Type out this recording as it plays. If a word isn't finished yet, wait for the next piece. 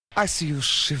I see you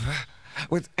shiver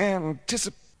with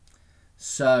anticipation.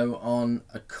 So, on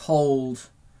a cold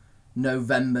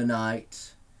November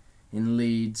night in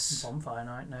Leeds, Bonfire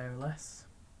night, no less.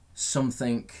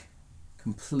 something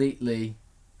completely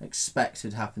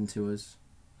expected happened to us.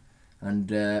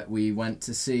 And we went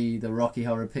to see the Rocky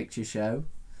Horror Picture Show.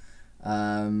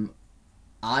 It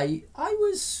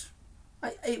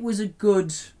was a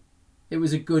good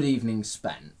evening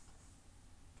spent.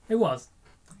 It was.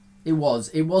 It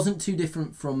wasn't too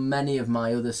different from many of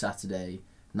my other Saturday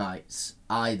nights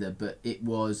either, but it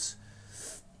was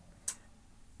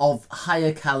of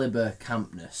higher caliber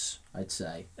campness, I'd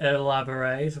say.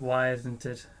 Elaborate. Why isn't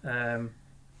it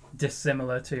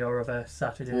dissimilar to your other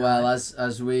Saturday night? Well,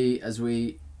 as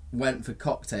we went for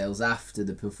cocktails after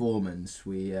the performance,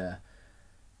 we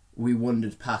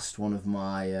wandered past one of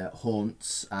my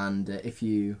haunts, and if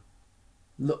you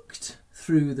looked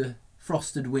through the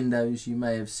frosted windows, you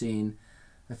may have seen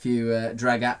a few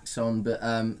drag acts on, but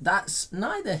that's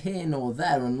neither here nor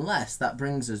there, unless that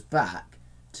brings us back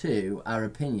to our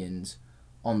opinions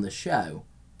on the show.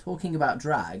 Talking about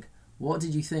drag, what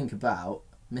did you think about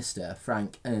Mr.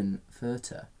 Frank and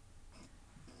Furter?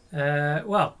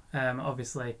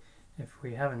 Obviously, if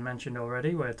we haven't mentioned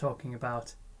already, we're talking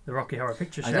about the Rocky Horror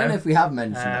Picture Show. I don't know if we have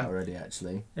mentioned that already,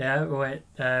 actually. Yeah,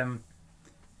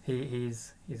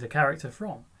 he's a character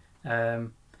from,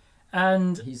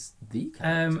 and he's the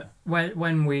character.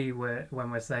 When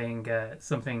we're saying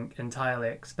something entirely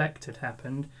expected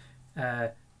happened,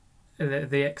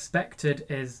 the expected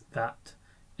is that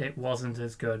it wasn't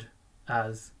as good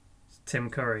as Tim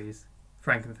Curry's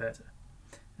Frankenfurter.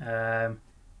 And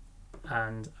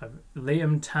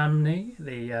Liam Tamney,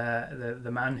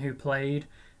 the man who played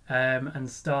and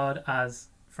starred as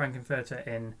Frankenfurter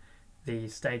in the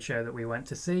stage show that we went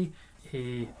to see,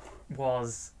 he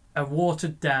was a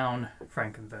watered down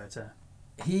Frankenfurter.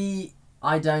 He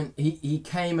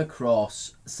came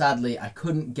across, sadly, I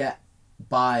couldn't get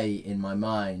by in my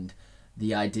mind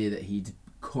the idea that he'd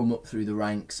come up through the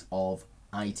ranks of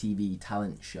ITV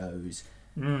talent shows.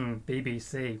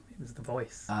 BBC, it was The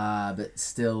Voice. But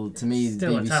still, to me,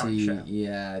 still the a talent BBC, show.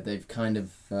 yeah, they've kind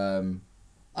of,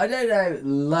 I don't know,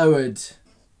 lowered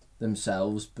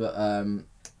themselves, but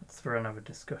that's for another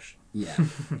discussion. Yeah.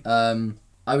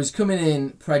 I was coming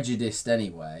in prejudiced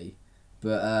anyway,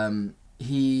 but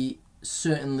he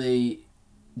certainly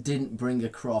didn't bring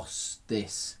across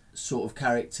this sort of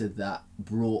character that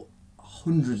brought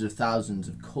hundreds of thousands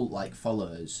of cult-like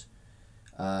followers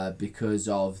because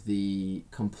of the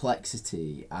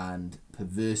complexity and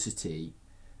perversity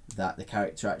that the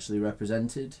character actually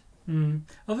represented.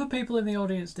 Other people in the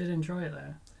audience did enjoy it,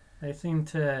 though. They seemed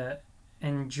to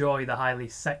enjoy the highly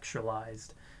sexualised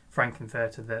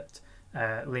Frankenfurter that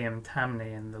Liam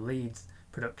Tamney and the Leeds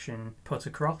production put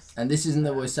across. And this isn't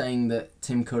that we're saying that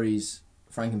Tim Curry's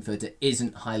Frankenfurter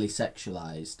isn't highly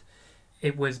sexualised.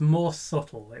 It was more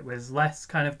subtle. It was less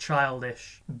kind of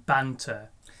childish banter.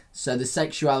 So the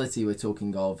sexuality we're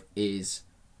talking of is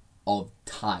of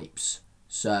types.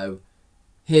 So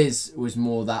his was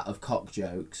more that of cock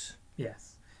jokes.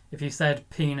 Yes. If you said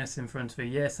penis in front of a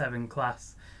Year 7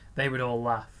 class, they would all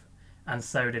laugh. And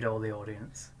so did all the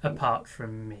audience, apart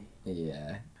from me.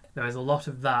 Yeah. There was a lot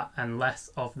of that and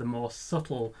less of the more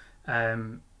subtle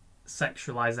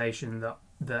sexualisation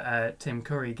that Tim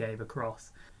Curry gave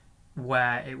across,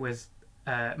 where it was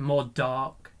more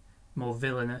dark, more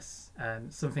villainous,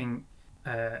 something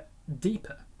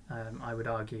deeper, I would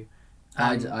argue.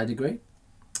 I'd agree.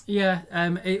 Yeah,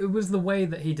 it was the way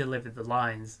that he delivered the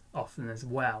lines often as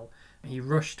well. He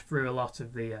rushed through a lot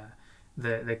of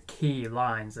the key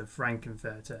lines of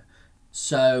Frankenfurter.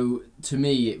 So to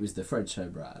me, it was the Fred show,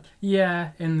 Brad.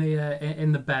 Yeah, in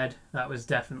the bed, that was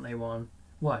definitely one.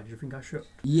 Why, do you think I should?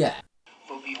 Yeah.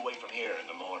 4 feet away from here in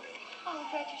the morning. Oh,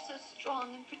 Fred, you're so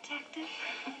strong and protective.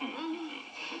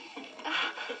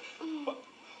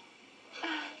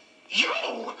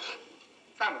 You!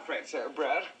 I'm afraid so,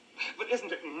 Brad. But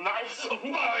isn't it nice of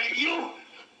you?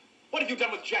 What have you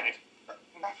done with Janet?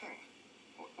 Nothing.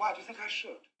 Why do you think I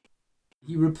should?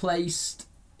 He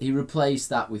replaced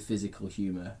that with physical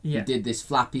humour. Yeah. He did this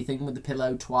flappy thing with the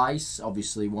pillow twice.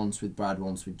 Obviously, once with Brad,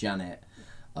 once with Janet.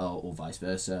 Or vice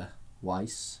versa.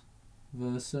 Vice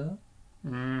versa?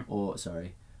 Or,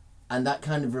 sorry. And that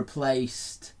kind of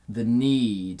replaced the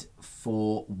need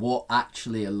for what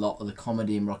actually a lot of the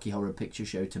comedy in Rocky Horror Picture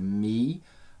Show, to me,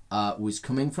 was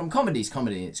coming from. Comedy's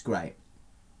comedy, it's great.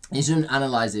 You shouldn't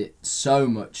analyse it so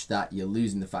much that you're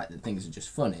losing the fact that things are just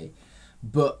funny.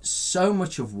 But so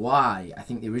much of why I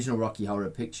think the original Rocky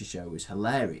Horror Picture Show was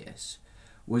hilarious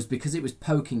was because it was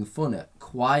poking fun at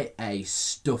quite a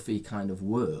stuffy kind of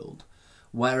world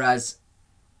Whereas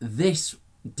this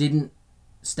didn't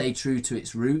stay true to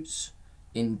its roots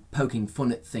in poking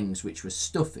fun at things which were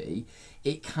stuffy.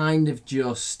 It kind of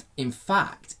just, in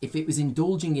fact, if it was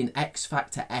indulging in X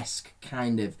Factor-esque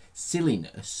kind of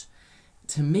silliness,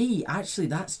 to me, actually,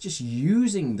 that's just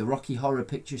using the Rocky Horror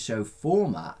Picture Show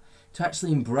format to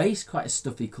actually embrace quite a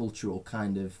stuffy cultural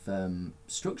kind of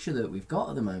structure that we've got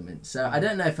at the moment. So I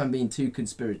don't know if I'm being too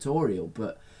conspiratorial,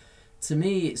 but to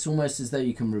me, it's almost as though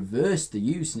you can reverse the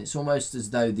use, and it's almost as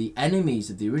though the enemies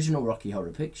of the original Rocky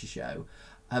Horror Picture Show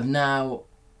have now,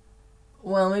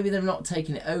 well, maybe they've not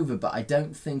taken it over, but I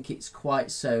don't think it's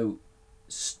quite so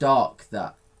stark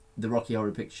that the Rocky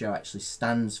Horror Picture Show actually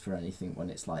stands for anything when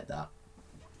it's like that.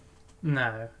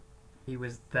 No. He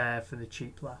was there for the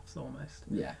cheap laughs, almost.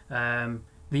 Yeah.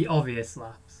 The obvious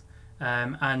laughs.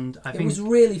 And I think... It was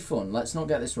really fun, let's not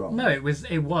get this wrong. No, it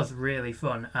was really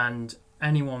fun, and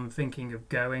anyone thinking of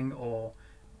going or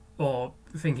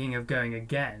thinking of going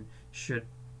again should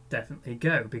definitely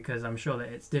go, because I'm sure that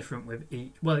it's different with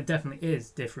each. Well, it definitely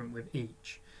is different with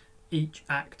each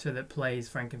actor that plays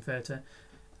Frankenfurter.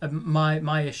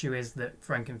 My issue is that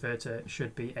Frankenfurter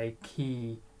should be a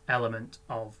key element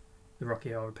of the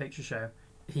Rocky Horror Picture Show.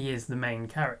 He is the main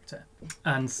character,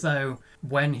 and so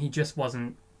when he just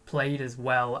wasn't played as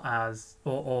well as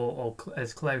or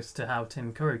as close to how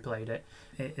Tim Curry played it,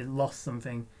 it lost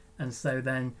something. And so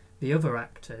then the other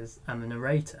actors and the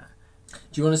narrator.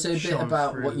 Do you want to say a bit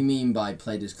about through. what you mean by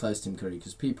played as close to Tim Curry?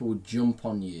 Because people would jump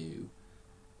on you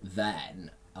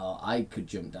then, or I could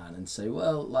jump down and say,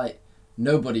 well, like,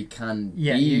 nobody can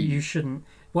be... you shouldn't.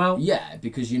 Well, yeah,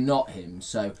 because you're not him.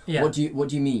 So yeah. what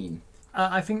do you mean?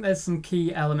 I think there's some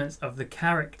key elements of the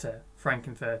character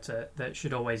Frankenfurter that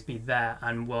should always be there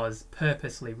and was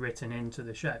purposely written into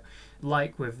the show,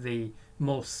 like with the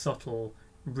more subtle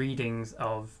readings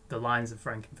of the lines of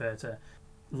Frankenfurter,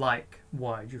 like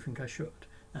 "Why do you think I should?"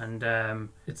 and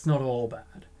 "It's not all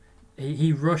bad."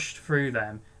 He rushed through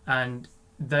them, and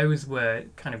those were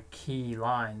kind of key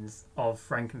lines of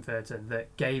Frankenfurter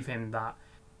that gave him that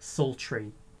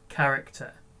sultry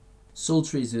character.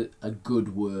 Sultry is a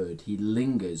good word. He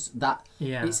lingers.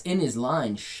 It's in his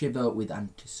line, shiver with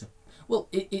anticipation. Well,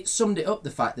 it summed it up, the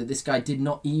fact that this guy did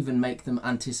not even make them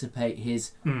anticipate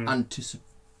his anticipation.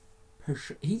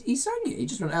 He sang it. He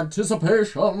just went,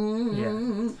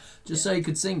 anticipation, so he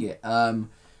could sing it.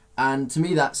 And to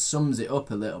me, that sums it up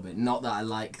a little bit. Not that I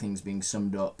like things being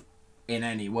summed up in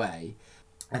any way.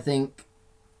 I think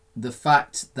the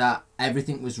fact that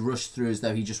everything was rushed through as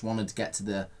though he just wanted to get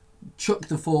to chuck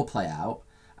the foreplay out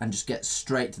and just get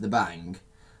straight to the bang,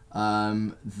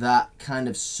 that kind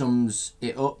of sums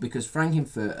it up, because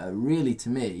Frankenfurter really, to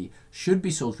me, should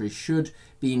be sultry, should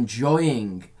be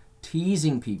enjoying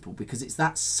teasing people, because it's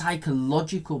that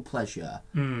psychological pleasure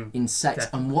in sex.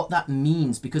 Definitely. And what that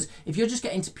means, because if you're just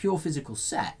getting to pure physical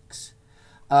sex,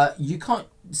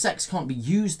 sex can't be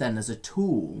used then as a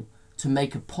tool to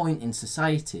make a point in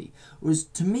society. Whereas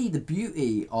to me, the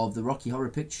beauty of the Rocky Horror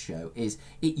Picture Show is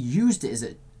it used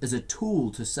it as a tool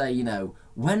to say, you know,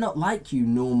 we're not like you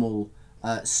normal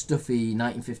stuffy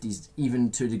 1950s,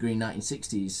 even to a degree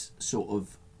 1960s sort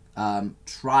of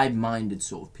tribe-minded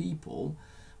sort of people.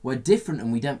 We're different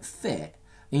and we don't fit.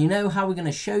 And you know how we're going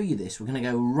to show you this? We're going to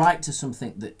go right to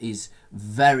something that is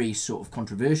very sort of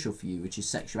controversial for you, which is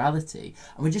sexuality.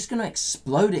 And we're just going to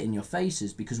explode it in your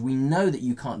faces, because we know that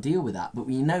you can't deal with that. But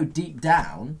we know deep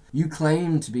down, you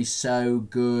claim to be so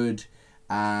good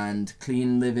and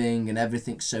clean living and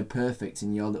everything's so perfect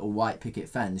in your little white picket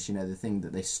fence, you know, the thing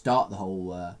that they start the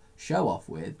whole show off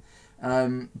with.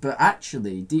 But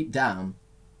actually, deep down,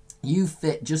 you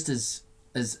fit just as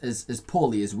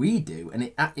poorly as we do,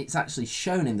 and it's actually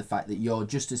shown in the fact that you're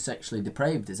just as sexually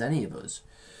depraved as any of us.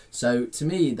 So to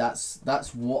me, that's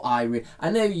what I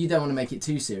know you don't want to make it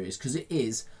too serious, because it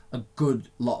is a good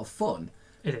lot of fun.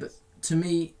 It is. But to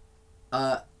me,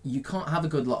 you can't have a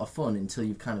good lot of fun until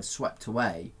you've kind of swept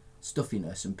away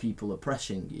stuffiness and people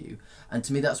oppressing you. And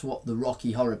to me, that's what the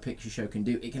Rocky Horror Picture Show can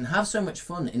do. It can have so much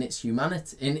fun in its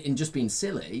humanity, in just being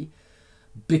silly,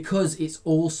 because it's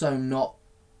also not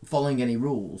following any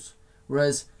rules.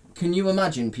 Whereas, can you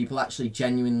imagine people actually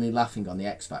genuinely laughing on the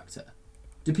X Factor?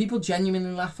 Do people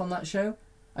genuinely laugh on that show?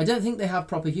 I don't think they have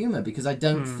proper humour, because I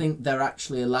don't think they're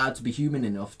actually allowed to be human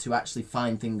enough to actually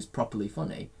find things properly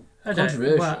funny.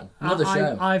 Controversial. Well, another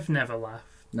show. I've never laughed.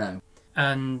 No.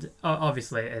 And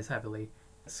obviously it is heavily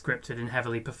scripted and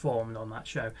heavily performed on that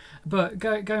show. But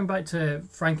going back to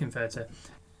Frankenfurter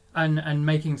and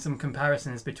making some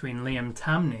comparisons between Liam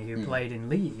Tamney, who played in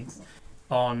Leeds,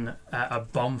 on a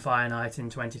bonfire night in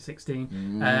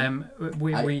 2016.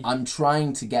 I'm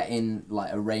trying to get in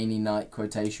like a rainy night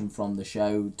quotation from the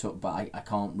show, but I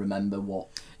can't remember what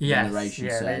the narration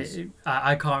says.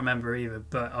 I can't remember either,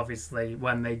 but obviously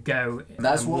when they go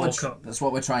that's and what walk up... That's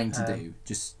what we're trying to do.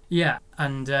 Yeah,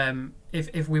 and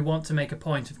if we want to make a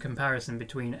point of comparison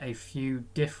between a few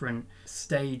different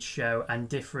stage show and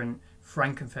different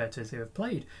Frankenfurters who have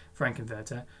played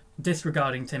Frankenfurter,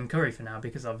 disregarding Tim Curry for now,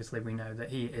 because obviously we know that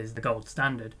he is the gold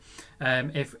standard.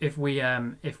 If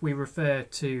we refer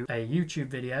to a YouTube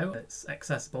video that's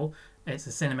accessible, it's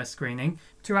a cinema screening,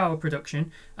 2-hour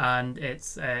production, and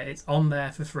it's on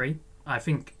there for free. I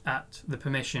think at the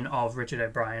permission of Richard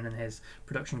O'Brien and his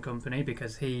production company,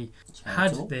 because he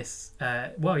had this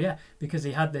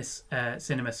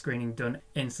cinema screening done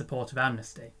in support of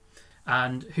Amnesty.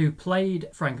 And who played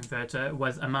Frankenfurter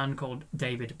was a man called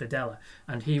David Bedella,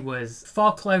 and he was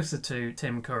far closer to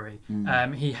Tim Curry.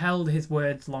 He held his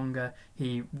words longer.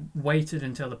 He waited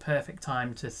until the perfect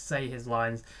time to say his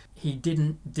lines. He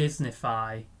didn't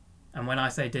Disneyfy, and when I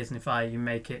say Disneyfy, you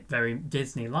make it very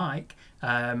Disney-like.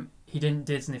 He didn't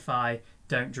Disneyfy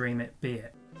 "Don't Dream It, Be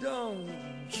It." Don't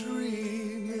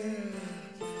dream it,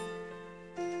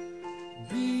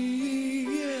 be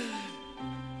it.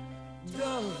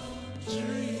 Don't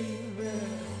dream it,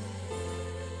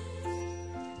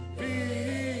 be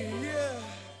it.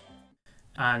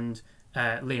 And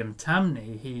Liam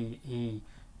Tamney, he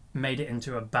made it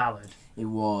into a ballad. It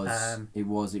was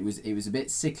a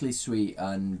bit sickly sweet,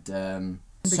 and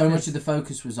so because... much of the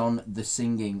focus was on the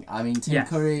singing. I mean, Tim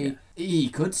Curry, he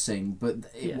could sing, but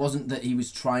it wasn't that he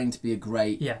was trying to be a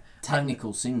great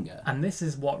technical singer. And this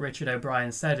is what Richard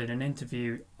O'Brien said in an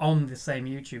interview on the same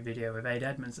YouTube video with Ade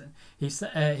Edmondson.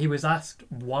 He was asked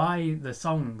why the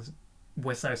songs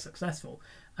were so successful,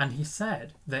 and he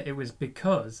said that it was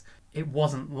because it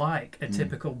wasn't like a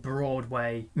typical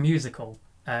Broadway musical.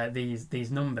 These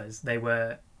numbers, they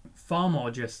were far more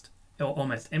just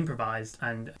almost improvised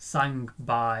and sang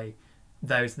by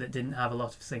those that didn't have a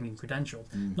lot of singing credentials.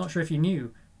 Not sure if you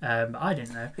knew, but I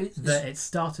didn't know that it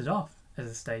started off as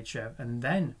a stage show and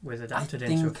then was adapted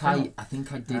into a film. I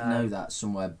think I did know that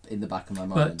somewhere in the back of my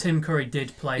mind. But Tim Curry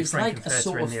did play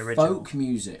Frankenfurter in the original. Folk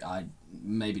music.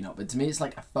 Maybe not, but to me it's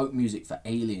like a folk music for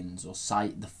aliens or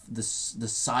the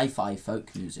sci-fi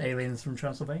folk music. Aliens from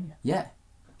Transylvania. Yeah.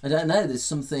 I don't know, there's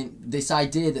something, this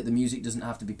idea that the music doesn't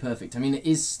have to be perfect. I mean,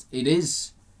 it's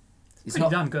pretty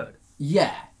damn good.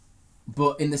 Yeah,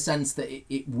 but in the sense that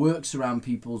it works around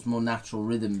people's more natural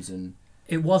rhythms. And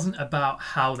it wasn't about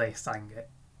how they sang it.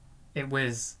 It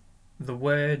was the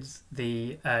words,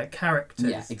 the characters.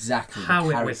 Yeah, exactly.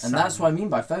 How it was sung. And that's what I mean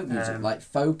by folk music. Like,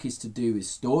 folk is to do with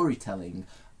storytelling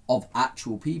of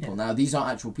actual people. Yeah. Now, these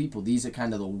aren't actual people. These are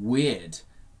kind of the weird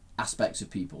aspects of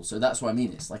people, so that's what I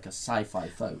mean. It's like a sci-fi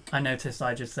folk. I noticed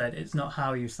I just said it's not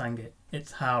how you sang it,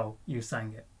 it's how you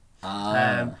sang it.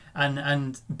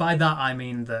 And by that I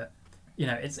mean that, you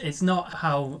know, it's not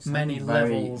how many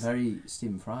levels. Very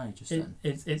Stephen Fry just then.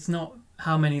 It's not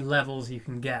how many levels you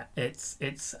can get.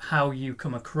 It's how you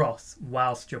come across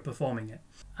whilst you're performing it.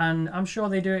 And I'm sure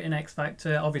they do it in X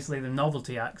Factor. Obviously, the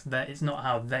novelty acts, that it's not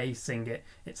how they sing it,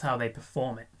 it's how they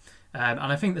perform it. And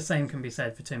I think the same can be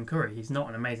said for Tim Curry. He's not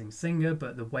an amazing singer,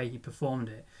 but the way he performed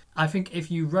it. I think if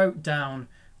you wrote down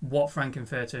what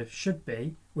Frankenfurter should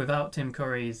be without Tim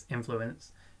Curry's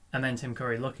influence, and then Tim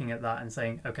Curry looking at that and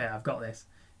saying, okay, I've got this,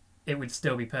 it would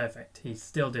still be perfect. He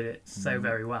still did it so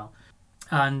very well.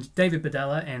 And David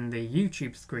Bedella in the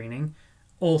YouTube screening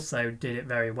also did it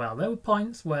very well. There were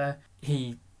points where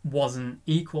he wasn't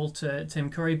equal to Tim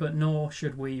Curry, but nor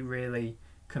should we really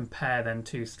compare them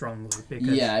too strongly,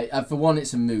 because for one,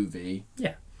 it's a movie.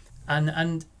 Yeah,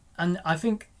 and I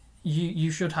think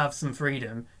you should have some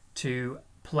freedom to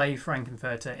play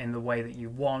Frankenfurter in the way that you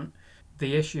want.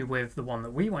 The issue with the one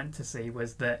that we went to see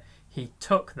was that he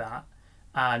took that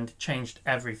and changed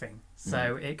everything,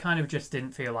 so it kind of just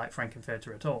didn't feel like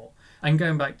Frankenfurter at all. And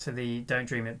going back to the Don't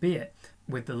Dream It, Be It,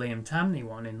 with the Liam Tamney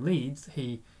one in Leeds,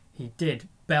 he did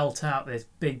belt out this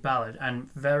big ballad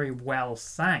and very well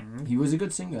sang. He was a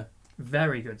good singer.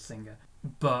 Very good singer.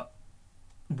 But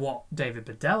what David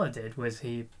Bedella did was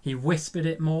he whispered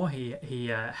it more.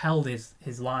 He held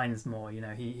his lines more. You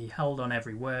know, he held on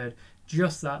every word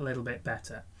just that little bit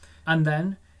better. And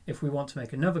then, if we want to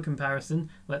make another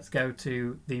comparison, let's go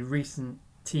to the recent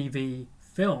TV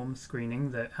film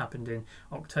screening that happened in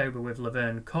October with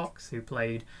Laverne Cox, who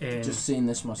played in Just seen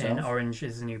this myself. in Orange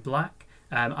Is the New Black.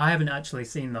 I haven't actually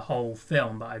seen the whole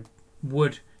film, but I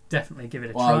would definitely give it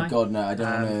a try. Oh God, no! I don't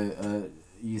want to.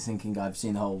 you thinking I've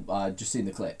seen the whole... just seen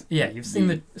the clip. Yeah, you've seen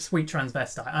the Sweet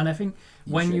Transvestite. And I think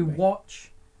when you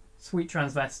watch Sweet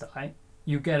Transvestite,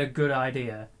 you get a good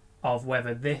idea of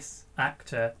whether this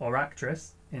actor or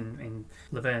actress, in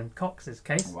Laverne Cox's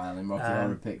case... Well, in Rocky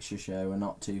Horror Picture Show, we're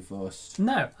not too fussed.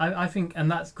 No, I think, and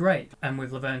that's great. And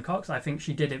with Laverne Cox, I think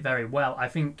she did it very well. I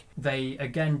think they,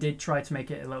 again, did try to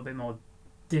make it a little bit more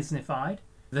Disney-fied.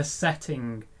 The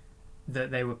setting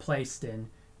that they were placed in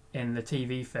the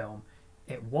TV film,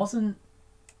 it wasn't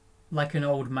like an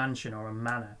old mansion or a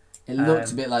manor. It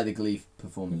looked a bit like the Glee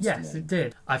performance. Yes, it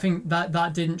did. I think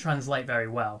that didn't translate very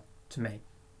well to me.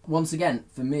 Once again,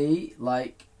 for me,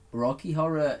 like, Rocky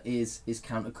Horror is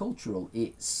countercultural.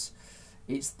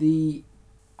 It's the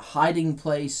hiding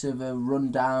place of a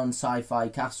rundown sci-fi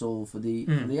castle for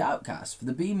the outcast, for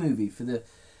the B movie, for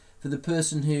the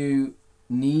person who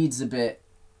needs a bit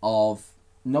of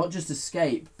not just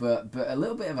escape, but a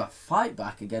little bit of a fight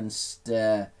back against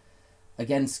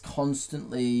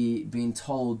constantly being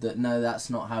told that no, that's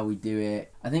not how we do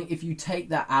it. I think if you take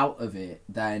that out of it,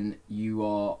 then you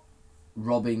are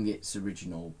robbing its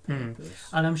original purpose.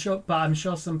 And I'm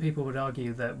sure some people would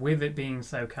argue that with it being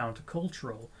so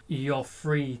countercultural, you're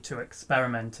free to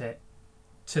experiment it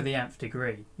to the nth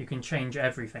degree. You can change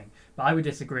everything. But I would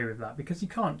disagree with that, because you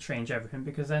can't change everything,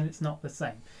 because then it's not the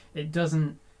same. It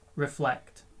doesn't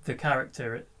reflect the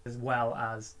character as well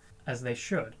as they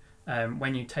should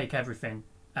when you take everything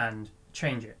and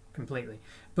change it completely.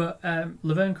 But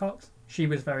Laverne Cox, she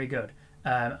was very good.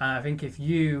 And I think if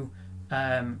you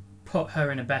put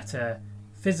her in a better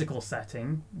physical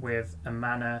setting with a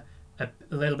manner a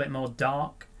little bit more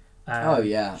dark,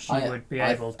 she would be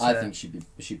able to. I think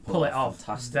she'd pull it off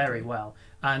very well.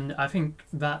 And I think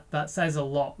that says a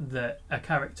lot, that a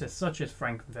character such as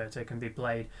Frankenfurter can be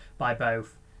played by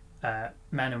both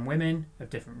men and women of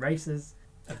different races.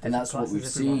 And that's what we've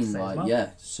seen,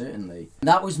 yeah, certainly.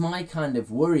 That was my kind of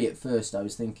worry at first. I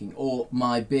was thinking, or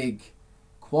my big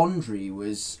quandary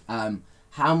was,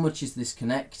 how much is this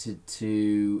connected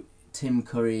to Tim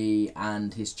Curry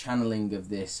and his channeling of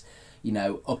this,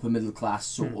 upper middle class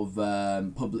sort of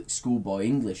public schoolboy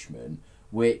Englishman,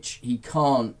 which he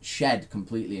can't shed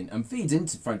completely and feeds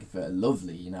into Frankenfurter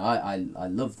lovely. I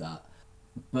love that.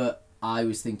 But I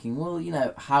was thinking, well,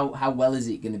 how well is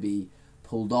it going to be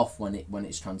pulled off when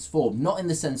it's transformed? Not in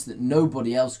the sense that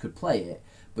nobody else could play it,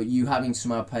 but you having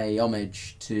somehow pay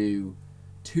homage to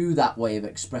that way of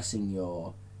expressing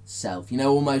yourself.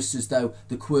 Almost as though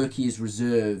the quirky is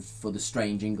reserved for the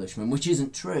strange Englishman, which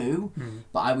isn't true.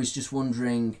 But I was just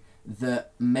wondering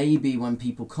that maybe when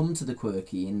people come to the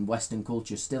quirky in Western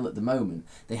culture still at the moment,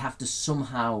 they have to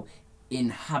somehow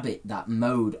inhabit that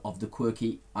mode of the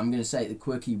quirky, I'm going to say the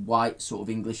quirky white sort of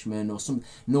Englishman or some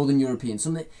Northern European,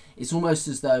 something. It's almost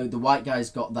as though the white guy's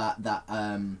got that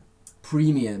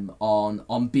premium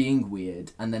on being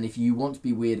weird, and then if you want to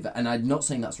be weird, and I'm not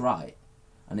saying that's right,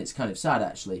 and it's kind of sad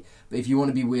actually, but if you want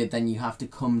to be weird, then you have to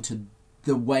come to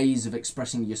the ways of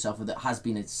expressing yourself that has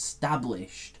been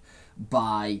established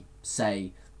by,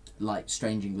 say, like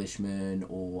Strange Englishmen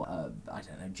or I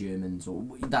don't know, Germans or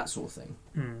that sort of thing.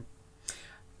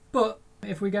 But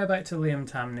if we go back to Liam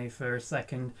Tamney for a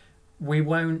second, we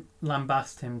won't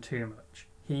lambast him too much.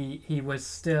 He was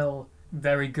still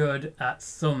very good at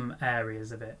some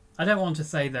areas of it. I don't want to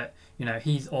say that,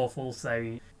 he's awful, so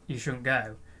you shouldn't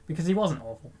go, because he wasn't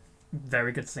awful.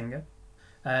 Very good singer.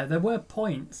 There were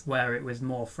points where it was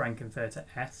more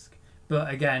Frankenfurter-esque, but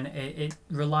again, it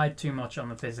relied too much on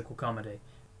the physical comedy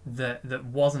that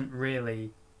wasn't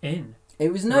really in.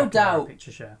 It was no doubt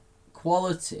Picture Show.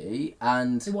 Quality,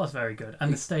 and it was very good,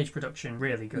 and the stage production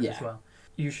really good as well.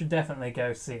 You should definitely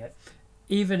go see it,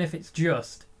 even if it's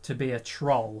just to be a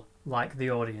troll like the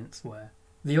audience were.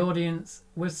 The audience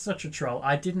was such a troll.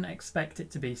 I didn't expect it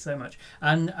to be so much,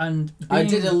 and I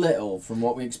did a little from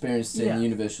what we experienced in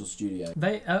Universal Studio.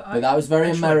 But that was very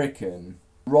American.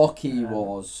 Rocky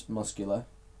was muscular,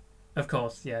 of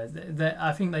course. Yeah,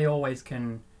 I think they always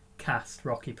can cast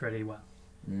Rocky pretty well.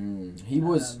 He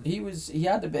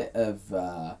had a bit of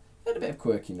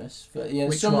quirkiness, but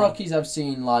some one? Rockies I've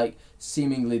seen, like,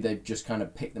 seemingly they've just kind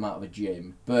of picked them out of a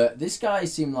gym, but this guy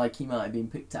seemed like he might have been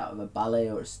picked out of a ballet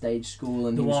or a stage school,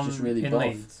 and he was just really buff.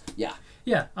 Leeds.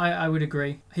 Yeah, I would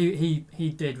agree.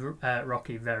 He did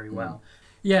Rocky very well.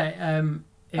 Yeah,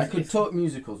 I could talk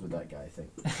musicals with that guy, I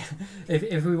think.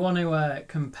 if we want to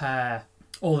compare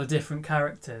all the different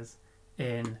characters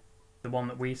in the one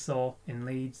that we saw in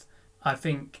Leeds, I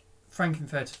think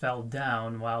Frankenfurter fell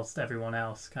down whilst everyone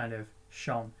else kind of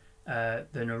shone. The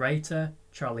narrator,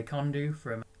 Charlie Condu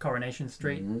from Coronation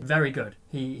Street, very good.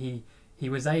 He he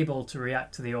was able to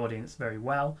react to the audience very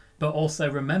well, but also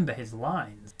remember his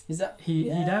lines. Is that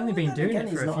He'd only been doing it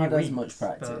for a few weeks. He's not had as much weeks,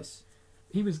 practice.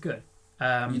 He was good.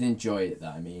 You'd enjoy it, though.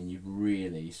 I mean, you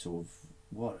really sort of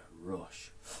what a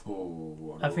rush. Oh,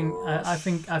 what a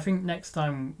rush. I think next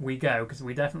time we go, because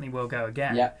we definitely will go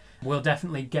again. Yeah. We'll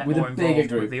definitely get with more a involved bigger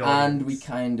group, with the audience. and we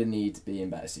kind of need to be in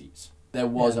better seats. There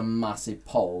was a massive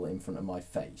pole in front of my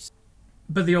face.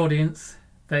 But the audience,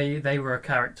 they were a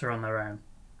character on their own.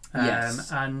 Yes.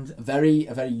 And a very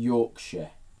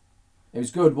Yorkshire. It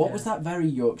was good. What was that very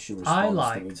Yorkshire response I that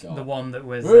we liked got? the one that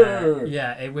was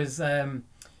it was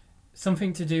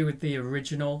something to do with the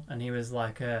original, and he was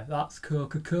like, "That's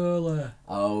Coca-Cola."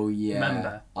 Oh yeah.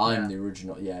 Remember? I'm the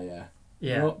original. Yeah.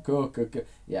 Yeah. Not Coca-Cola.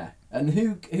 Yeah. And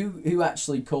who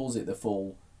actually calls it the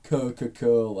full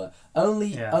Coca-Cola?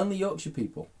 Only Yorkshire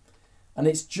people. And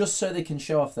it's just so they can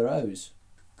show off their O's.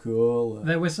 Cola.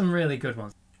 There were some really good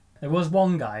ones. There was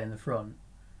one guy in the front,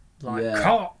 like Yeah.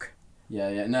 cock.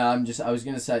 Yeah. No, I was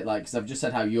going to say, like, because I've just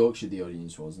said how Yorkshire the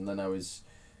audience was, and then I was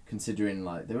considering,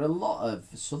 like, there were a lot of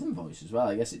Southern voice as well.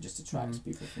 I guess it just attracts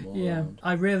people from all around.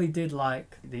 I really did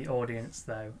like the audience,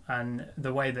 though, and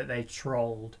the way that they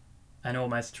trolled and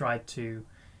almost tried to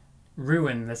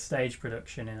ruin the stage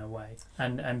production in a way,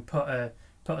 and put a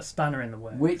spanner in the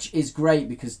works. Which is great,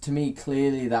 because to me,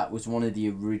 clearly that was one of the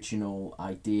original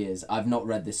ideas. I've not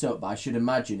read this up, but I should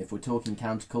imagine if we're talking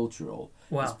countercultural,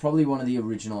 it's probably one of the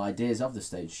original ideas of the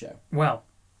stage show. Well,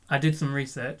 I did some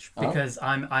research because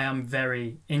I am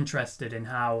very interested in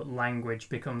how language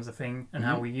becomes a thing and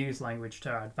how we use language to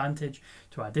our advantage,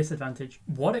 to our disadvantage.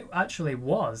 What it actually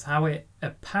was, how it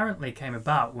apparently came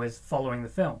about, was following the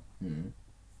film.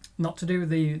 Not to do with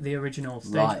the original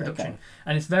stage production. Okay.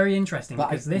 And it's very interesting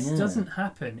because this yeah. doesn't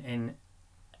happen in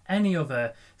any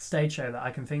other stage show that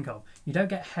I can think of. You don't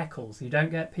get heckles. You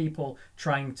don't get people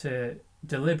trying to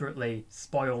deliberately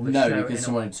spoil the show. No, because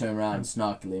someone would turn around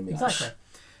snarkily and be exactly.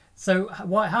 So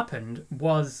what happened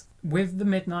was, with the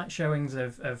midnight showings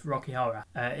of Rocky Horror,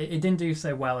 it didn't do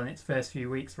so well in its first few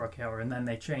weeks, Rocky Horror, and then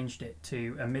they changed it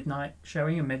to a midnight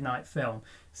showing, a midnight film,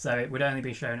 so it would only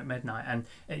be shown at midnight, and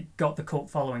it got the cult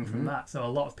following from that, so a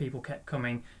lot of people kept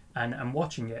coming and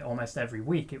watching it almost every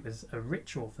week. It was a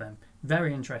ritual for them.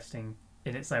 Very interesting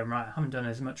in its own right. I haven't done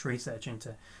as much research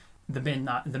into the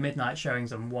midnight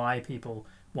showings and why people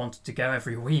wanted to go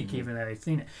every week even though they'd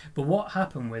seen it. But what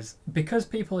happened was, because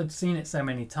people had seen it so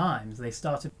many times, they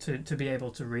started to be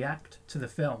able to react to the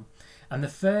film. And the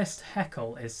first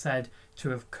heckle is said to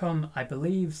have come, I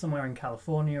believe, somewhere in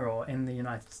California or in the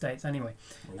United States anyway.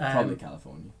 probably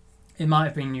California. It might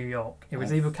have been New York. It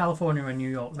was either California or New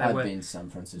York. I've been to San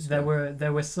Francisco.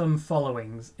 There were some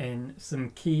followings in some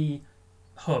key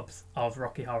hubs of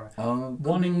Rocky Horror.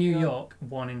 One in New York,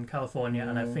 one in California,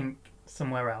 and I think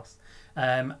somewhere else.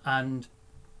 And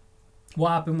what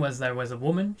happened was, there was a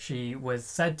woman. She was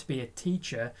said to be a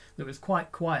teacher that was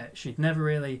quite quiet. She'd never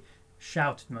really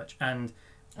shouted much, and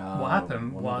what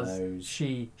happened was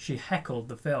she heckled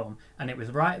the film, and it was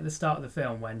right at the start of the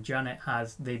film when Janet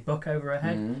has the book over her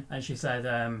head, and she said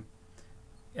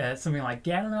something like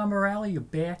 "Get an umbrella, you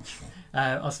bitch,"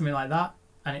 or something like that,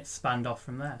 and it spanned off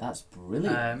from there. That's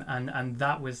brilliant. And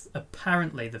that was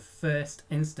apparently the first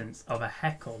instance of a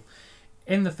heckle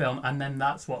in the film, and then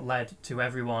that's what led to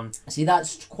everyone. See,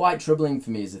 that's quite troubling for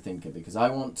me as a thinker, because I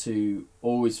want to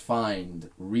always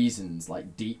find reasons,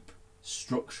 like deep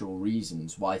structural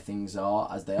reasons why things are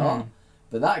as they are.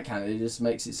 But that kind of just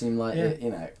makes it seem like it,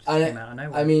 came out of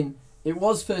nowhere. I mean, it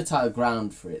was fertile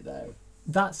ground for it, though.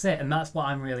 That's it, and that's what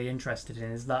I'm really interested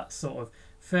in, is that sort of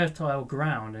fertile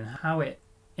ground and how it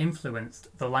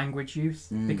influenced the language use.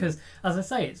 Because, as I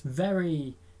say, it's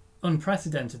very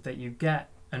unprecedented that you get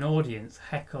an audience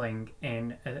heckling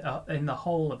in the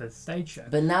whole of a stage show.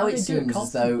 But now it seems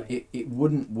as though it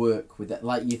wouldn't work with it.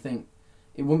 Like, you think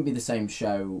it wouldn't be the same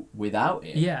show without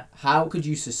it. Yeah. How could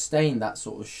you sustain that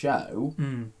sort of show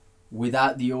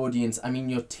without the audience? I mean,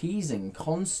 you're teasing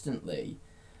constantly.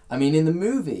 I mean, in the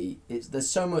movie, there's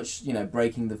so much,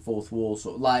 breaking the fourth wall,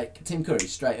 sort of like Tim Curry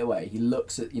straight away. He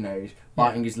looks at,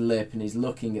 biting his lip, and he's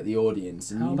looking at the audience.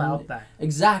 And how about that?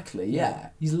 Exactly,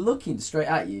 yeah. He's looking straight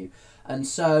at you. And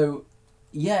so,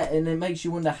 and it makes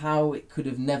you wonder how it could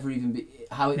have never even been,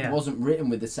 how it wasn't written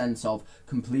with the sense of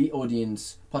complete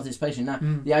audience participation. Now,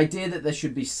 the idea that there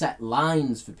should be set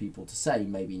lines for people to say,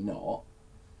 maybe not.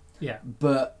 Yeah.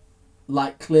 But,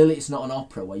 like, clearly it's not an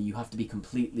opera where you have to be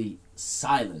completely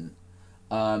silent.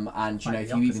 And, if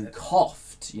you even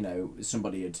coughed,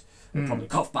 somebody would probably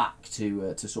cough back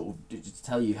to sort of to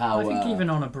tell you how... I think even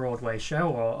on a Broadway show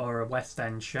or a West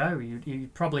End show,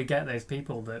 you'd probably get those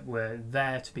people that were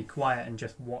there to be quiet and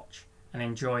just watch and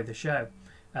enjoy the show.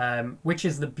 Which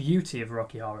is the beauty of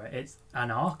Rocky Horror. It's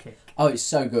anarchic. Oh, it's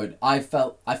so good. I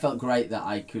felt great that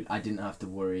I didn't have to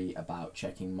worry about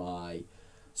checking my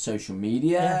social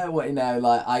media. Yeah. What, you know,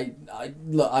 like I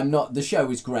look, I'm not. The show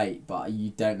is great, but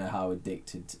you don't know how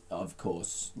addicted, of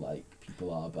course, like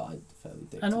people are. But I'm fairly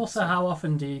addicted. And also, how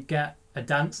often do you get a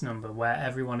dance number where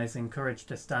everyone is encouraged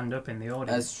to stand up in the audience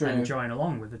That's true. and join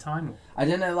along with the time warp? I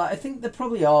don't know. Like I think there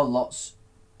probably are lots.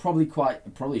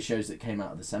 Probably shows that came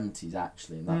out of the 70s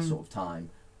actually in that sort of time,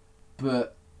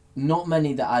 but not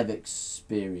many that I've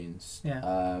experienced. Yeah.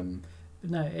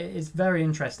 But no, it's very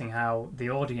interesting how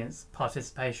the audience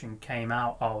participation came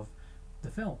out of the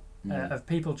film, of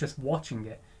people just watching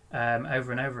it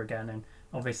over and over again, and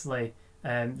obviously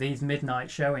these midnight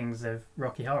showings of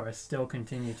Rocky Horror still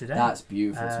continue today. That's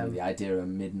beautiful to me. The idea of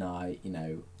midnight, you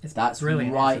know, It's that's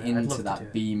brilliant, right isn't it? I'd love into to do that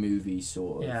it. B movie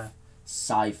sort of Yeah.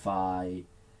 sci-fi.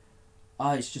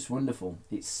 Oh, it's just wonderful.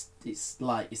 It's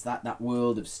that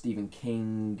world of Stephen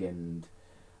King and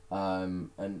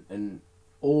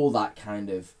all that kind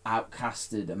of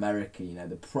outcasted America. You know,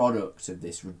 the product of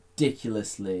this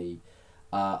ridiculously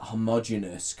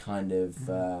homogenous kind of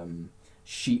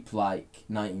sheep-like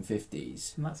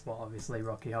 1950s. And that's what obviously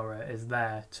Rocky Horror is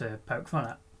there to poke fun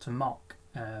at, to mock,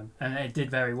 and it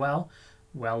did very well.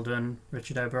 Well done,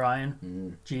 Richard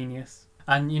O'Brien, genius.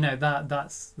 And you know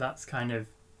that's kind of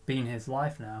been his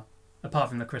life now. Apart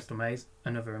from the Crystal Maze,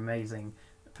 another amazing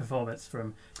performance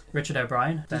from Richard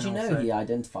O'Brien. Did you know also, he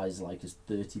identifies like as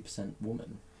 30%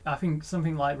 woman? I think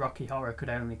something like Rocky Horror could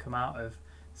only come out of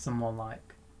someone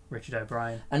like Richard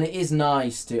O'Brien. And it is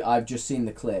nice to. I've just seen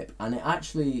the clip, and it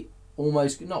actually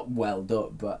almost not welled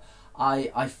up, but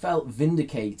I felt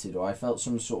vindicated, or I felt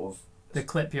some sort of. The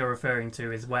clip you're referring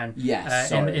to is when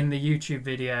Yes, in the YouTube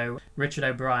video, Richard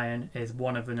O'Brien is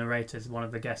one of the narrators, one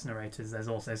of the guest narrators. There's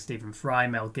also Stephen Fry,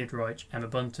 Mel Gidroych, Emma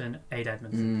Bunton, Ade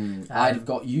Edmondson.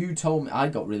 You told me, I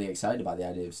got really excited about the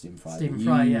idea of Stephen Fry.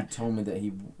 You told me that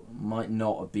he might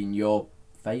not have been your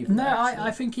favourite. No,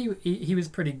 I think he was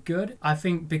pretty good. I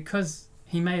think because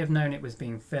he may have known it was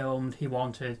being filmed, he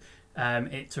wanted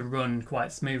it to run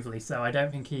quite smoothly. So I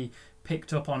don't think he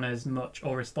picked up on as much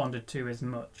or responded to as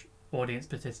much audience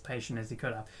participation as he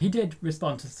could have. He did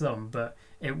respond to some, but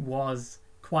it was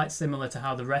quite similar to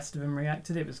how the rest of them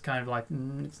reacted. It was kind of like,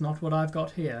 it's not what I've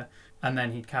got here, and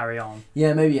then he'd carry on.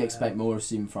 Yeah, maybe you expect more of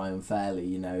Stephen Fry unfairly.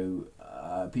 You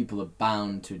know, people are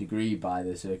bound to a degree by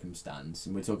the circumstance,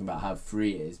 and we're talking about how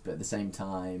free he is, but at the same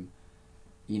time,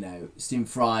 you know, Stephen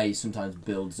Fry sometimes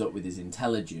builds up with his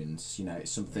intelligence. You know,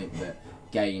 it's something that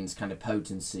gains kind of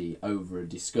potency over a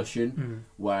discussion,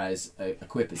 whereas a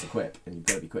quip is a quip, and you've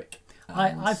got to be quick.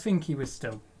 I think he was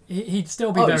still... He'd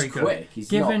still be he's very good. Quick. He's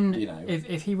given, not, you know...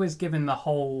 if he was given the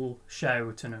whole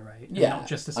show to narrate, and Yeah, not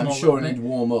just a small I'm sure little he'd bit.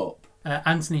 warm up.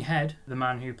 Anthony Head, the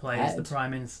man who plays the Head?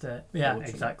 Prime Minister... Yeah, Fortune.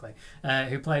 exactly.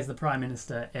 Who plays the Prime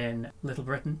Minister in Little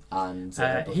Britain. And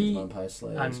he- Vampire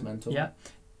Slayer's mentor. Yeah,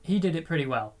 he did it pretty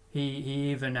well. He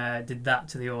even did that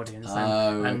to the audience.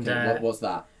 Oh, and, okay. What was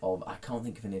that? Of I can't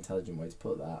think of an intelligent way to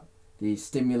put that. The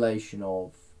stimulation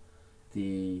of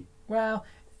the Well,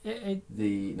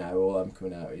 all I'm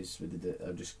coming out is with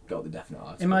I've just got the definite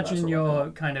article. imagine that's all I've you're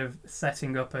got. kind of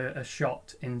setting up a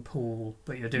shot in pool,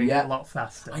 but you're doing it Yeah. a lot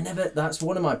faster. That's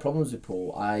one of my problems with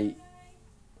Paul.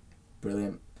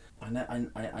 Brilliant.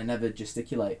 I never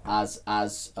gesticulate as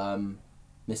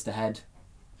Mr. Head.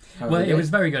 Well, it was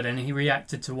very good, and he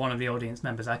reacted to one of the audience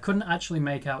members. I couldn't actually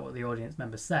make out what the audience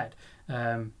member said, but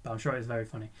I'm sure it was very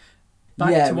funny.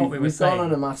 Back to what we were we've saying. gone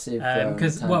on a massive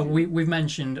Because tangent. we've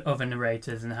mentioned other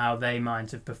narrators and how they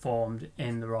might have performed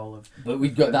in the role of... But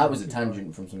that was a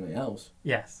tangent from something else.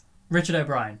 Yes. Richard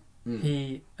O'Brien.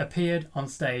 He appeared on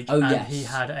stage Oh, and yes. he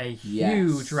had a Yes.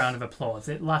 huge round of applause.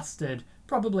 It lasted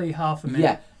probably half a minute.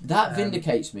 Yeah, that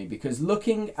vindicates me, because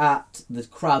looking at the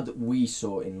crowd that we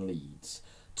saw in Leeds,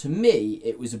 to me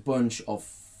it was a bunch of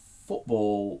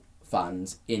football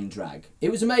fans in drag.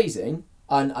 It was amazing,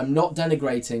 and I'm not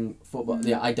denigrating football.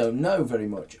 Yeah, I don't know very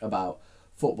much about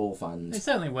football fans. They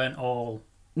certainly weren't all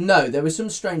No, there was some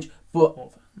strange, but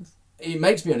football fans. it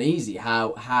makes me uneasy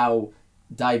how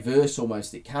diverse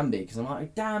almost it can be, because I'm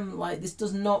like, damn, like this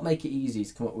does not make it easy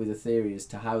to come up with a theory as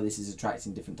to how this is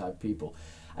attracting different type of people.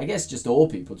 I guess just all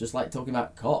people just like talking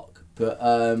about cock, but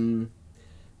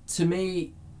to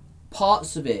me,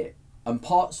 parts of it and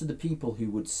parts of the people who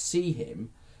would see him,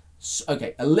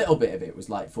 okay, a little bit of it was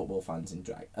like football fans in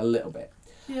drag, a little bit.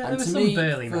 Yeah, And there to were some me,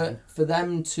 burly men for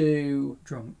them to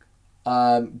drunk.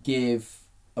 give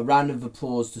a round of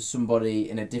applause to somebody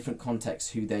in a different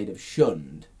context who they'd have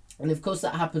shunned. And of course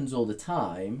that happens all the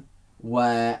time,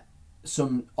 where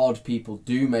some odd people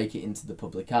do make it into the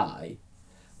public eye,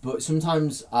 but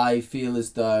sometimes I feel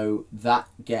as though that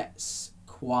gets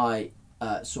quite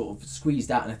sort of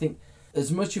squeezed out. And I think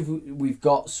as much as we've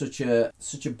got such a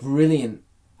brilliant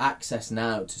access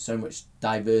now to so much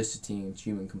diversity and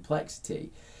human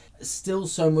complexity, still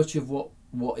so much of what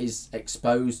is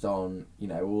exposed on, you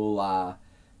know, all our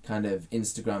kind of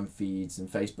Instagram feeds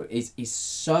and Facebook is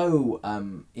so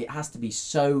it has to be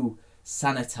so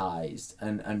sanitized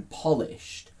and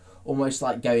polished, almost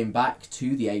like going back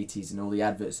to the 80s and all the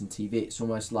adverts and TV. It's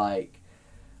almost like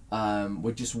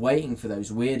we're just waiting for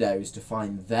those weirdos to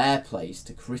find their place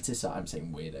to criticize. I'm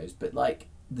saying weirdos, but like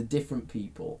the different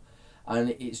people.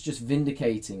 And it's just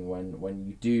vindicating when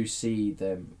you do see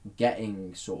them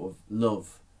getting sort of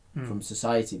love from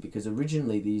society, because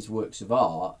originally these works of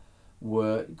art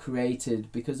were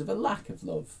created because of a lack of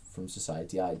love from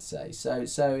society, I'd say.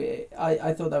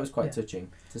 I thought that was quite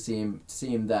touching to see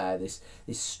him there, this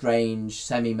strange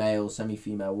semi-male,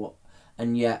 semi-female,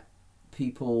 and yet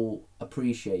people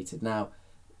appreciated. Now,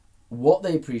 what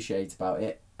they appreciate about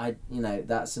it,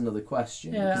 that's another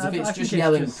question. Yeah, because if it's just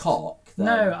yelling cock, then...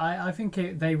 No, I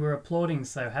think they were applauding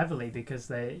so heavily because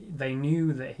they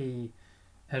knew that he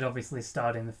had obviously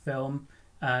starred in the film,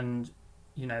 and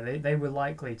you know they were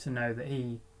likely to know that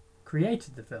he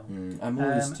created the film. I'm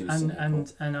always too cynical.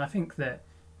 And I think that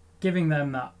giving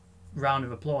them that round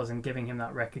of applause and giving him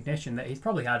that recognition that he's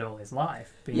probably had all his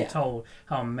life, being told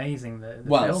how amazing the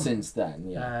film. Since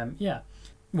then,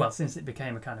 well, since it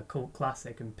became a kind of cult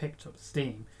classic and picked up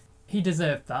steam, he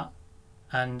deserved that.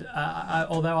 And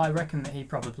although I reckon that he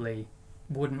probably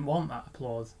wouldn't want that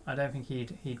applause, I don't think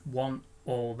he'd want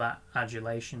all that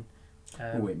adulation.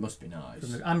 It must be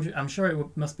nice. I'm sure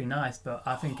it must be nice, but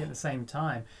I think at the same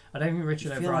time, I don't think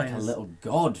Richard O'Brien. O'Brien like a little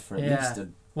god for at least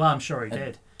well, I'm sure he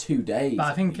did. 2 days. But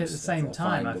I think at the same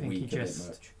time, I think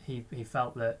he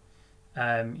felt that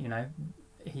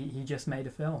he just made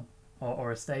a film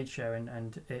or a stage show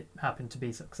and it happened to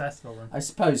be successful. And, I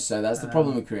suppose so. That's the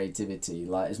problem with creativity.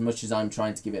 Like, as much as I'm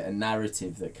trying to give it a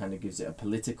narrative that kind of gives it a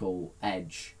political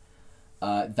edge,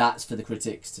 that's for the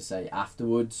critics to say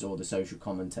afterwards, or the social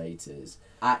commentators.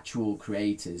 Actual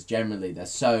creators, generally, they're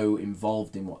so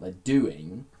involved in what they're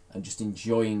doing and just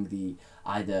enjoying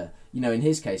in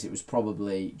his case, it was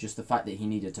probably just the fact that he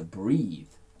needed to breathe.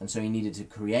 And so he needed to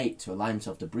create to allow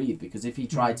himself to breathe, because if he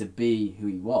tried to be who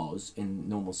he was in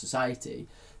normal society,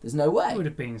 there's no way. There would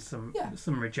have been some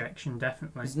rejection,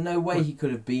 definitely. There's no way he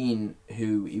could have been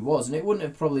who he was. And it wouldn't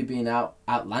have probably been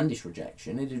outlandish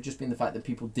rejection. It would have just been the fact that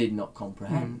people did not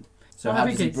comprehend. So how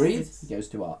does he breathe? He goes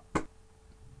to art.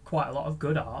 Quite a lot of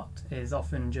good art is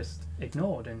often just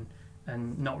ignored and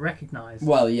not recognised.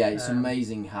 Well, yeah, it's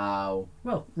amazing how...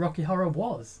 Well, Rocky Horror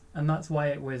was, and that's why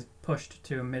it was pushed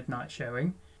to a midnight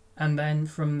showing. And then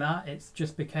from that, it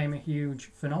just became a huge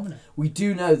phenomenon. We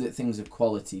do know that things of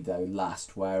quality, though,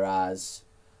 last, whereas,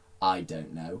 I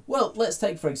don't know. Well, let's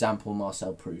take, for example,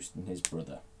 Marcel Proust and his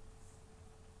brother.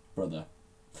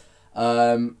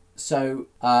 Marcel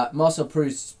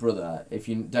Proust's brother, if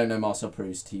you don't know Marcel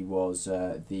Proust, he was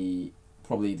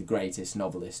probably the greatest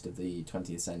novelist of the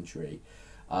 20th century.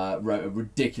 Wrote a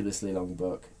ridiculously long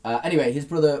book. Anyway, his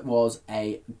brother was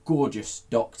a gorgeous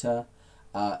doctor,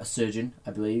 a surgeon,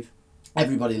 I believe.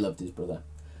 Everybody loved his brother.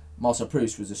 Marcel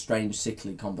Proust was a strange,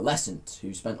 sickly convalescent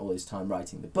who spent all his time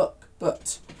writing the book.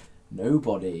 But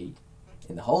nobody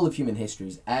in the whole of human history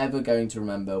is ever going to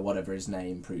remember whatever his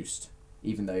name, Proust,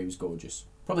 even though he was gorgeous.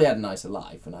 Probably had a nicer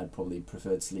life, and I'd probably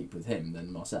prefer to sleep with him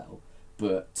than Marcel.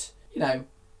 But,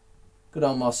 good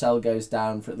old Marcel goes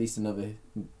down for at least another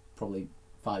probably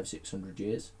 500-600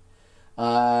 years.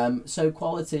 So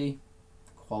quality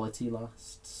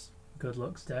lasts. Good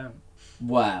looks don't.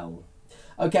 Well,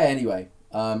 okay. Anyway,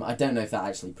 I don't know if that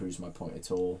actually proves my point at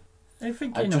all. I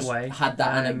think I in just a way had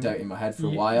that anecdote in my head for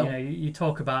a while. You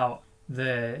talk about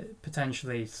the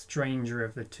potentially stranger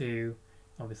of the two.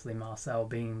 Obviously, Marcel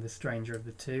being the stranger of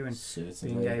the two, and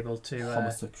certainly being able to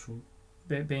homosexual.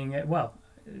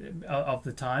 Of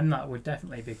the time, that would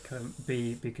definitely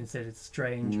be considered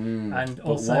strange, and but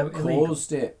also what illegal.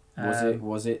 Caused it?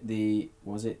 Was it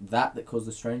that caused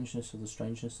the strangeness, or the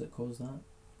strangeness that caused that,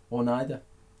 or neither?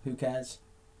 Who cares?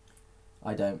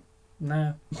 I don't.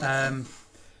 No.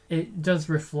 It does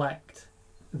reflect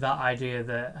that idea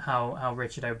that how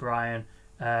Richard O'Brien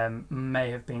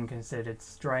may have been considered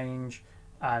strange,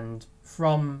 and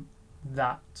from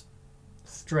that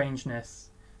strangeness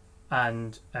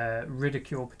and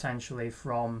ridicule potentially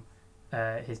from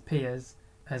his peers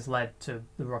has led to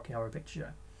the Rocky Horror Picture Show.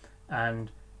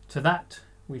 And to that,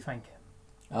 we thank him.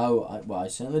 Oh, I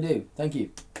certainly do. Thank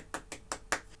you.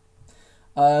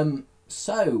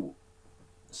 So,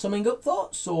 summing up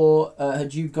thoughts, or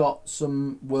had you got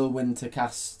some whirlwind to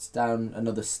cast down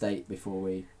another state before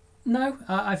we? No,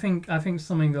 I think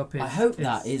summing up is.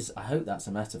 I hope that's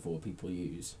a metaphor people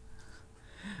use.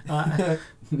 No.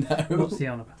 What's he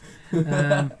on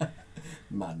about?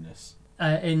 Madness.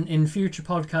 In future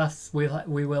podcasts,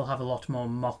 we will have a lot more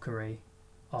mockery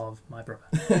of my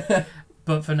brother.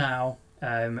 But for now,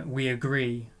 we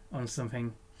agree on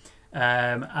something,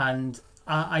 and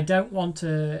I don't want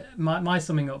to. My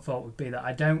summing up thought would be that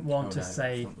I don't want to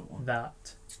say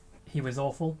that he was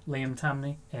awful, Liam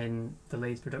Tamney, in the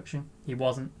Leeds production. He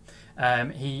wasn't.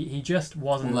 He just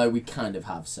wasn't. Although we kind of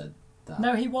have said that.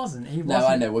 No, he wasn't. No,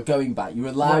 I know. We're going back. You're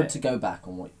allowed to go back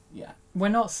on what. Yeah. We're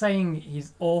not saying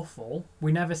he's awful.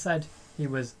 We never said he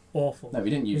was awful. No, we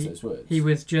didn't use those words. He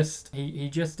was just he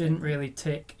just didn't really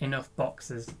tick enough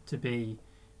boxes to be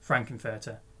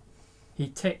Frankenfurter. He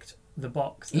ticked the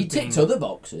box. He ticked other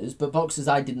boxes, but boxes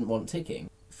I didn't want ticking.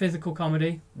 Physical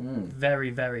comedy, very,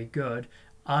 very good.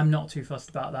 I'm not too fussed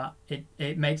about that.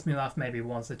 It makes me laugh maybe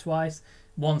once or twice.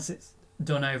 Once it's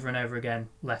done over and over again,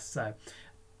 less so.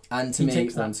 And to me,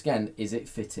 once again, is it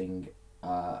fitting?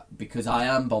 Because I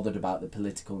am bothered about the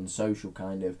political and social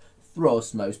kind of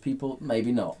thrust. Most people,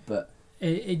 maybe not, but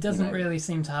it doesn't really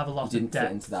seem to have a lot of depth.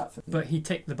 Fit into that. But he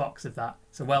ticked the box of that,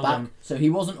 so well done. So he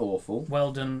wasn't awful.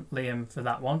 Well done, Liam, for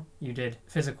that one. You did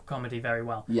physical comedy very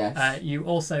well. Yes. You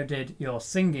also did your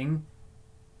singing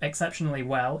exceptionally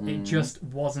well. It just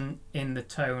wasn't in the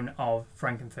tone of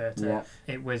Frankenfurter. Yeah.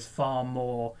 It was far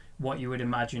more what you would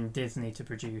imagine Disney to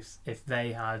produce if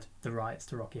they had the rights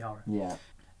to Rocky Horror. Yeah.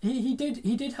 He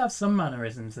did have some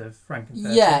mannerisms of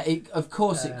Frankenfurter. Yeah, of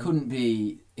course it couldn't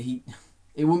be.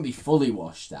 It wouldn't be fully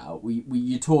washed out.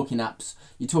 You're talking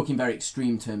very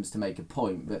extreme terms to make a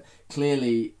point, but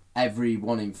clearly every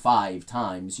 1 in 5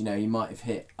 times, he might have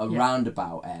hit a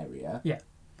roundabout area. Yeah,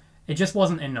 it just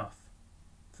wasn't enough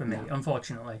for me,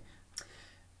 unfortunately.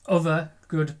 Other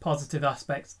good positive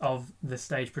aspects of the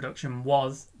stage production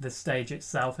was the stage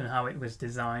itself and how it was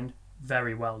designed.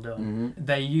 Very well done. Mm-hmm.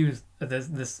 They used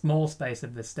the small space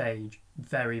of the stage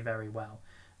very, very well.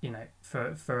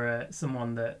 For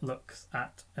someone that looks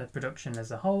at a production as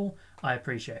a whole, I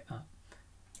appreciate that.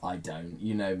 I don't.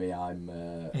 You know me. I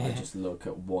just look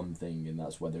at one thing, and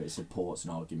that's whether it supports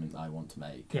an argument that I want to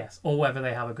make. Yes, or whether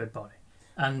they have a good body.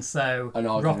 And so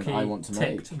Rocky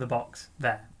ticked the box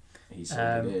there. He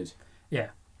certainly did. Yeah.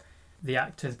 The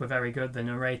actors were very good. The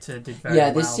narrator did very well.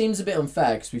 Yeah, this seems a bit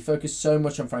unfair because we focus so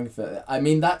much on Frankenfurter. I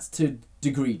mean, that's to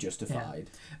degree justified.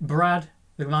 Yeah. Brad,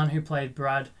 the man who played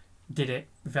Brad, did it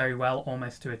very well,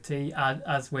 almost to a T.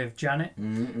 As with Janet,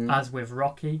 as with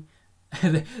Rocky.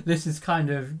 This is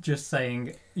kind of just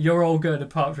saying, you're all good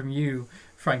apart from you,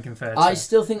 Frankenfurter. I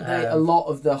still think a lot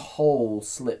of the whole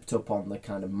slipped up on the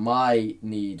kind of my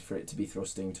need for it to be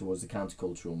thrusting towards the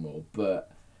countercultural more, but...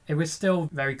 It was still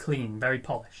very clean, very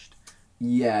polished.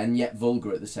 Yeah, and yet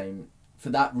vulgar at the same. For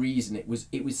that reason, it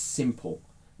was simple,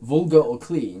 vulgar or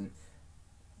clean.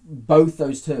 Both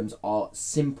those terms are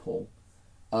simple.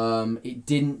 It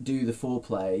didn't do the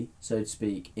foreplay, so to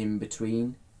speak, in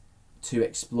between, to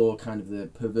explore kind of the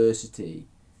perversity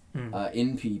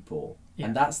in people,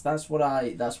 and that's what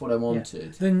I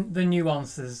wanted. Yeah. The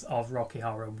nuances of Rocky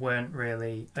Horror weren't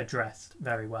really addressed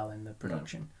very well in the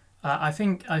production. No. I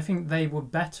think they were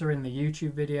better in the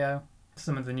YouTube video.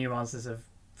 Some of the nuances of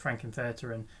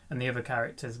Frankenfurter and the other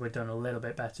characters were done a little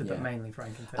bit better, but mainly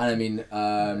Frankenfurter. And I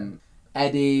mean,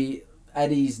 Eddie's.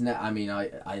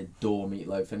 I adore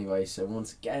Meatloaf anyway. So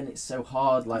once again, it's so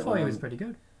hard. I thought he was pretty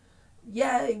good.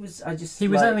 Yeah, it was. He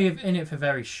was only in it for a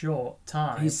very short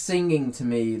time. His singing to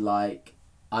me, like,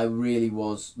 I really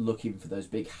was looking for those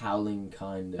big howling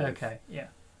kind of. Okay. Yeah.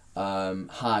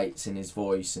 Heights in his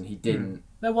voice, and he didn't.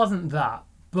 There wasn't that,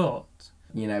 but.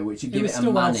 Which would give it a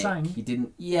manic. Well, he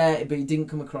didn't. Yeah, but he didn't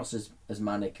come across as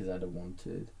manic as I'd have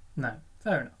wanted. No,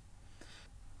 fair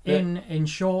enough. In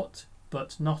short,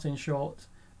 but not in short,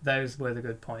 those were the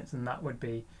good points, and that would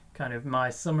be kind of my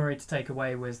summary to take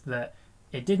away was that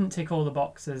it didn't tick all the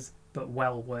boxes, but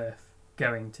well worth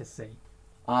going to see.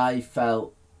 I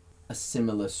felt a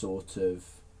similar sort of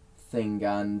thing,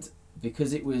 and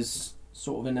because it was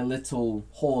sort of in a little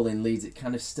hall in Leeds, it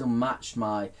kind of still matched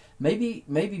my... Maybe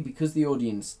because the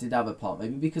audience did have a part,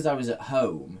 maybe because I was at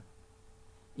home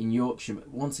in Yorkshire, but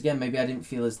once again, maybe I didn't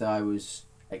feel as though I was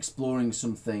exploring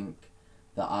something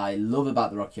that I love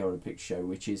about the Rocky Horror Picture Show,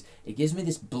 which is it gives me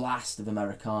this blast of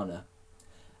Americana.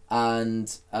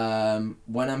 And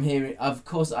when I'm hearing... Of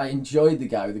course, I enjoyed the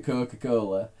guy with the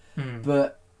Coca-Cola,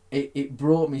 but it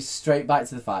brought me straight back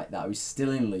to the fact that I was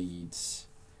still in Leeds.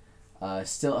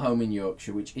 Still at home in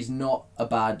Yorkshire, which is not a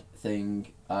bad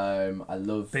thing. I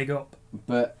love, Big up.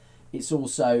 but it's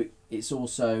also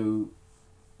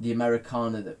the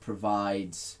Americana that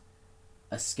provides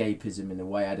escapism in a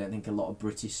way I don't think a lot of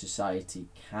British society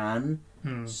can.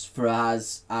 For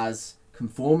as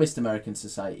conformist American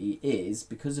society is,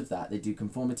 because of that, they do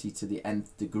conformity to the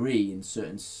nth degree in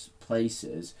certain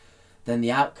places. Then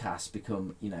the outcasts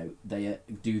become, they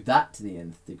do that to the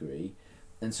nth degree.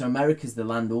 And so America's the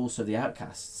land also of the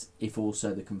outcasts, if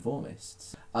also the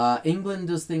conformists. England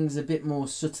does things a bit more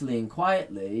subtly and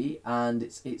quietly, and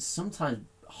it's sometimes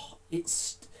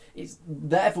it's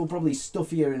therefore probably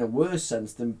stuffier in a worse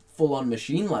sense than full-on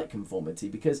machine-like conformity,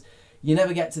 because you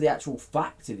never get to the actual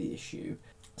fact of the issue.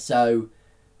 So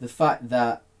the fact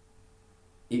that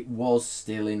it was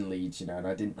still in Leeds, and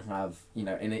I didn't have,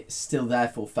 and it still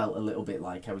therefore felt a little bit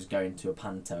like I was going to a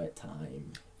panto at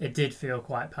times. It did feel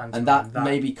quite pantomime. And that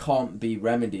maybe can't be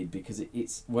remedied because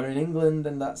it's we're in England,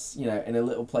 and that's in a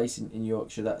little place in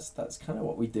Yorkshire. That's kind of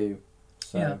what we do.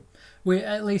 So yeah,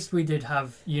 we did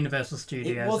have Universal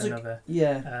Studios. It was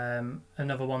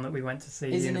another one that we went to see.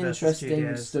 It's Universal an interesting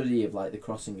Studios, study of like the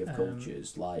crossing of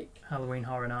cultures, like Halloween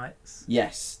Horror Nights.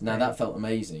 Yes, now that felt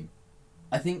amazing.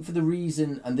 I think for the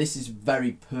reason, and this is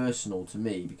very personal to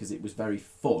me because it was very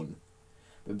fun,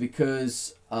 but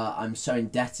because I'm so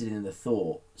indebted in the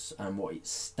thoughts and what it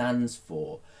stands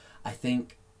for, I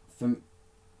think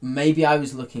maybe I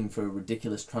was looking for a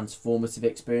ridiculous transformative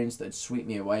experience that'd sweep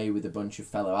me away with a bunch of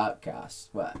fellow outcasts,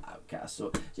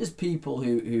 or just people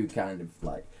who kind of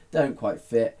like don't quite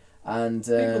fit, and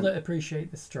people that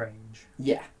appreciate the strange.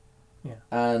 Yeah.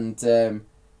 And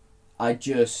I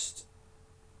just,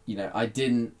 I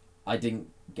didn't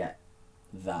get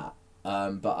that,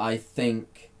 but I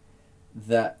think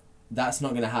that's not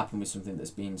going to happen with something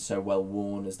that's been so well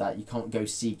worn as that. You can't go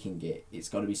seeking it. It's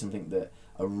got to be something that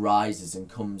arises and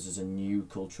comes as a new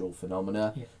cultural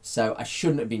phenomena. Yeah. So I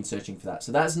shouldn't have been searching for that.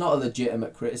 So that's not a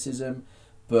legitimate criticism,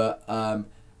 but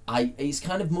it's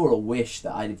kind of more a wish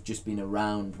that I'd have just been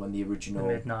around when the original...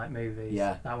 The Midnight Movies.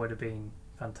 Yeah. That would have been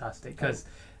fantastic, because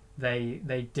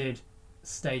they did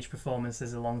stage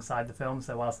performances alongside the film,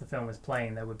 so whilst the film was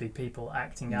playing there would be people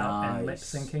acting out and lip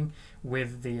syncing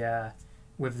with the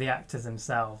actors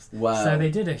themselves. Wow. So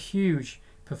they did a huge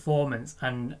performance,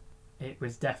 and it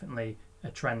was definitely a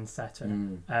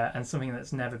trendsetter, and something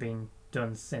that's never been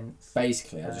done since.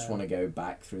 Basically, I just want to go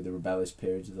back through the rebellious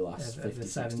periods of the last 50,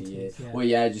 60 years. Yeah. Well,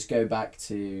 yeah, just go back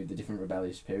to the different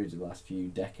rebellious periods of the last few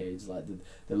decades, like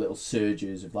the little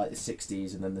surges of like the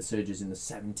 60s and then the surges in the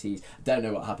 70s. I don't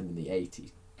know what happened in the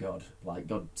 80s.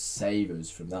 God save us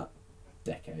from that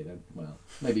decade. Well,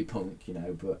 maybe punk,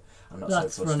 but I'm not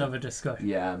That's so fussed. for another discussion.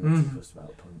 Yeah, I'm not too fussed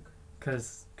about punk.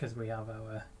 Because we have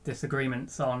our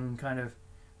disagreements on kind of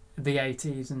the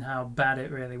 80s and how bad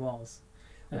it really was.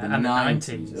 And the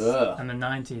 90s. And the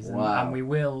 90s. Wow. And we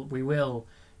will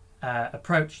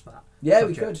approach that. Yeah,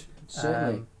 subject. we could.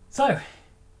 Certainly. So,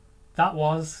 that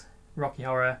was Rocky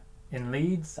Horror in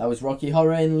Leeds. That was Rocky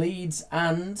Horror in Leeds,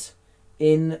 and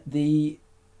in the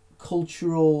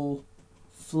cultural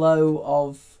flow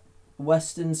of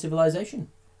Western civilization.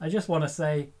 I just want to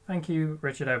say thank you,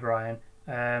 Richard O'Brien,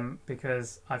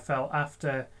 because I felt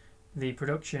after the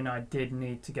production I did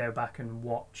need to go back and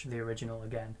watch the original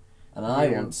again. And I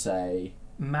want to say...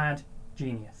 Mad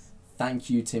genius. Thank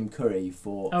you, Tim Curry,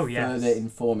 for further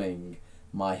informing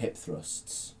my hip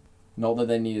thrusts. Not that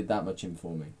they needed that much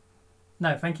informing.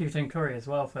 No, thank you, Tim Curry, as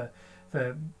well, for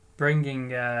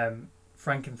bringing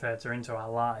Frankenfurter into our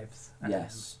lives.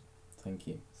 Yes, thank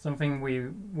you. Something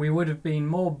we would have been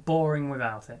more boring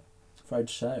without it. Fred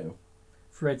so.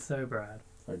 Fred so Brad.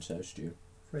 Fred so Stu.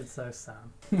 Fred so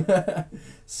Sam.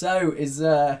 So,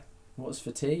 what's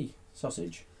for tea?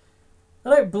 Sausage? I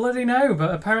don't bloody know,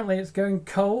 but apparently it's going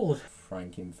cold.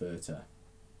 Frankenfurter.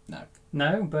 No.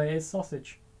 No, but it's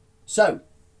sausage. So,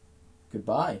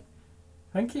 goodbye.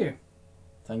 Thank you.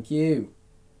 Thank you.